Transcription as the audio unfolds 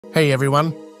Hey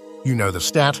everyone, you know the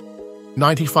stat.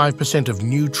 95% of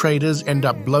new traders end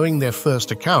up blowing their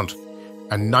first account,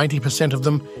 and 90% of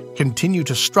them continue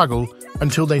to struggle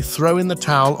until they throw in the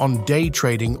towel on day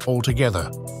trading altogether.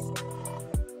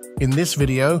 In this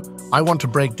video, I want to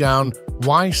break down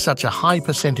why such a high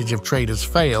percentage of traders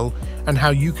fail and how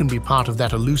you can be part of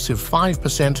that elusive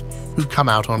 5% who come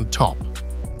out on top.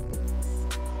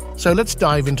 So let's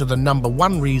dive into the number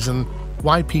one reason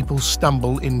why people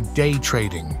stumble in day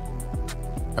trading.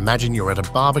 Imagine you're at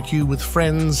a barbecue with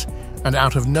friends, and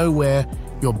out of nowhere,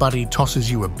 your buddy tosses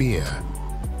you a beer.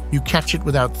 You catch it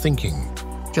without thinking,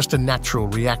 just a natural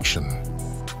reaction.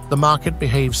 The market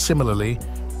behaves similarly,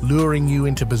 luring you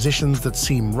into positions that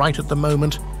seem right at the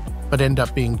moment, but end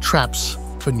up being traps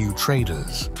for new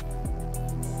traders.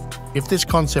 If this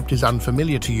concept is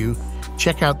unfamiliar to you,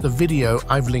 check out the video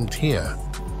I've linked here.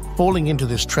 Falling into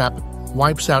this trap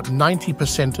wipes out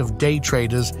 90% of day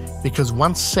traders because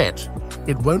once set,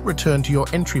 it won't return to your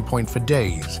entry point for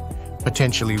days,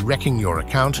 potentially wrecking your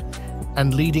account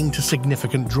and leading to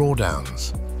significant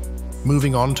drawdowns.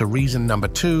 Moving on to reason number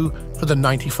 2 for the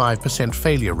 95%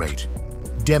 failure rate: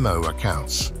 demo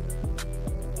accounts.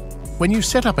 When you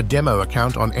set up a demo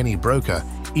account on any broker,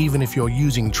 even if you're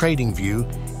using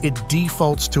TradingView, it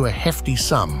defaults to a hefty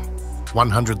sum,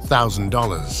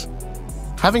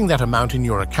 $100,000. Having that amount in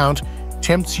your account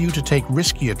tempts you to take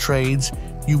riskier trades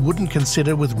you wouldn't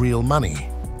consider with real money.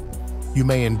 You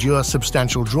may endure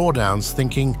substantial drawdowns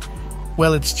thinking,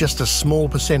 well, it's just a small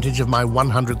percentage of my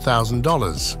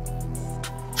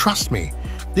 $100,000. Trust me,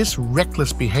 this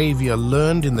reckless behavior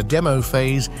learned in the demo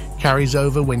phase carries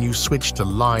over when you switch to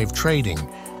live trading,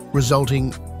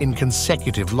 resulting in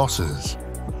consecutive losses.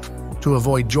 To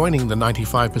avoid joining the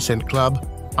 95% club,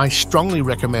 I strongly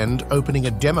recommend opening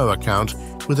a demo account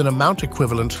with an amount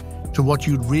equivalent to what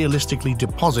you'd realistically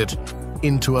deposit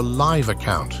into a live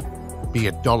account, be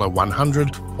it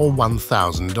 $100 or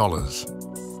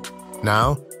 $1,000.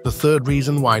 Now, the third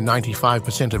reason why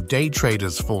 95% of day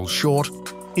traders fall short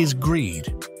is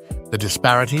greed. The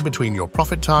disparity between your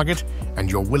profit target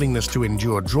and your willingness to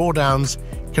endure drawdowns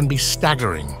can be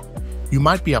staggering. You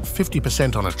might be up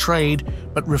 50% on a trade,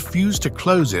 but refuse to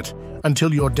close it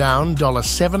until you're down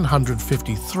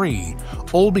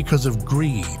 $753, all because of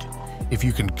greed. If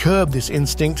you can curb this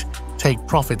instinct, take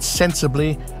profits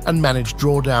sensibly, and manage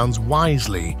drawdowns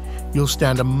wisely, you'll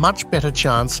stand a much better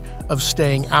chance of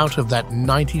staying out of that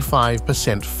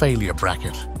 95% failure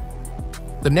bracket.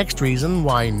 The next reason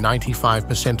why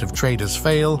 95% of traders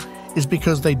fail is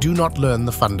because they do not learn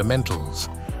the fundamentals.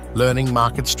 Learning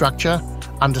market structure,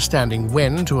 understanding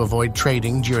when to avoid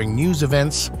trading during news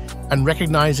events, and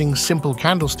recognizing simple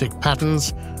candlestick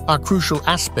patterns are crucial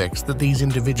aspects that these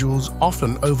individuals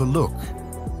often overlook.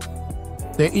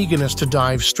 Their eagerness to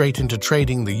dive straight into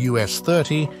trading the US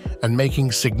 30 and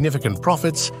making significant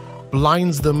profits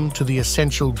blinds them to the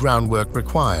essential groundwork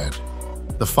required.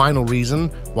 The final reason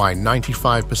why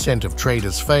 95% of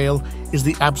traders fail is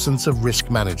the absence of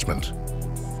risk management.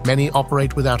 Many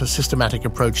operate without a systematic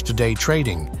approach to day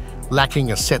trading,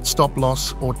 lacking a set stop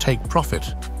loss or take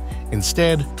profit.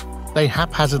 Instead, they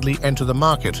haphazardly enter the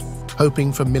market,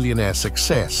 hoping for millionaire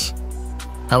success.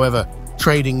 However,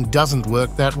 trading doesn't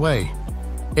work that way.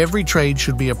 Every trade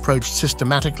should be approached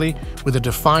systematically with a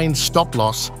defined stop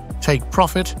loss, take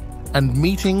profit, and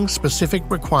meeting specific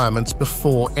requirements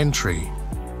before entry.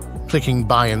 Clicking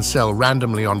buy and sell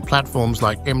randomly on platforms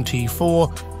like MT4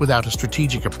 without a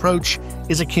strategic approach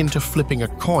is akin to flipping a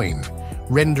coin,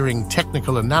 rendering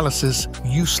technical analysis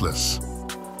useless.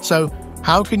 So,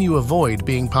 how can you avoid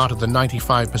being part of the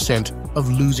 95%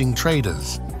 of losing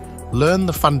traders? Learn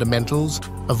the fundamentals,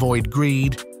 avoid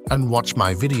greed, and watch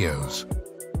my videos.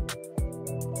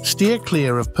 Steer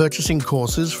clear of purchasing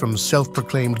courses from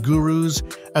self-proclaimed gurus,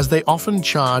 as they often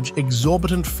charge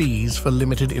exorbitant fees for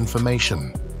limited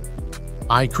information.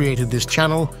 I created this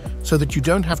channel so that you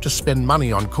don't have to spend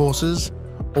money on courses.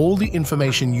 All the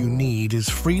information you need is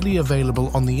freely available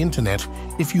on the internet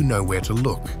if you know where to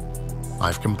look.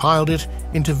 I've compiled it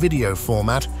into video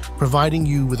format, providing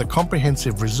you with a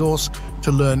comprehensive resource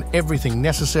to learn everything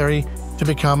necessary to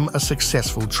become a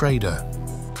successful trader.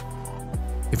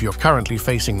 If you're currently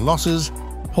facing losses,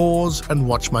 pause and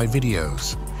watch my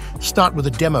videos. Start with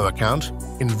a demo account,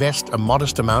 invest a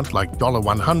modest amount like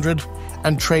 $100,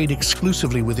 and trade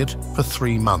exclusively with it for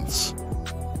 3 months.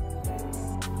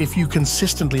 If you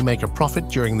consistently make a profit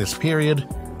during this period,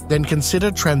 then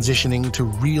consider transitioning to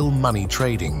real money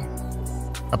trading.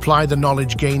 Apply the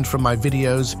knowledge gained from my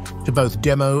videos to both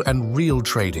demo and real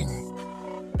trading.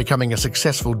 Becoming a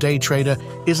successful day trader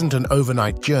isn't an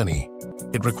overnight journey.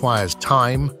 It requires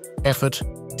time, effort,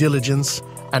 diligence,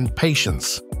 and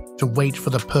patience to wait for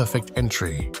the perfect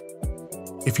entry.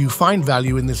 If you find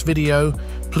value in this video,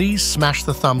 please smash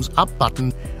the thumbs up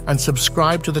button and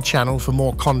subscribe to the channel for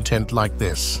more content like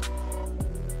this.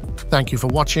 Thank you for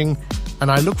watching,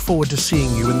 and I look forward to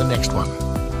seeing you in the next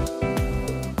one.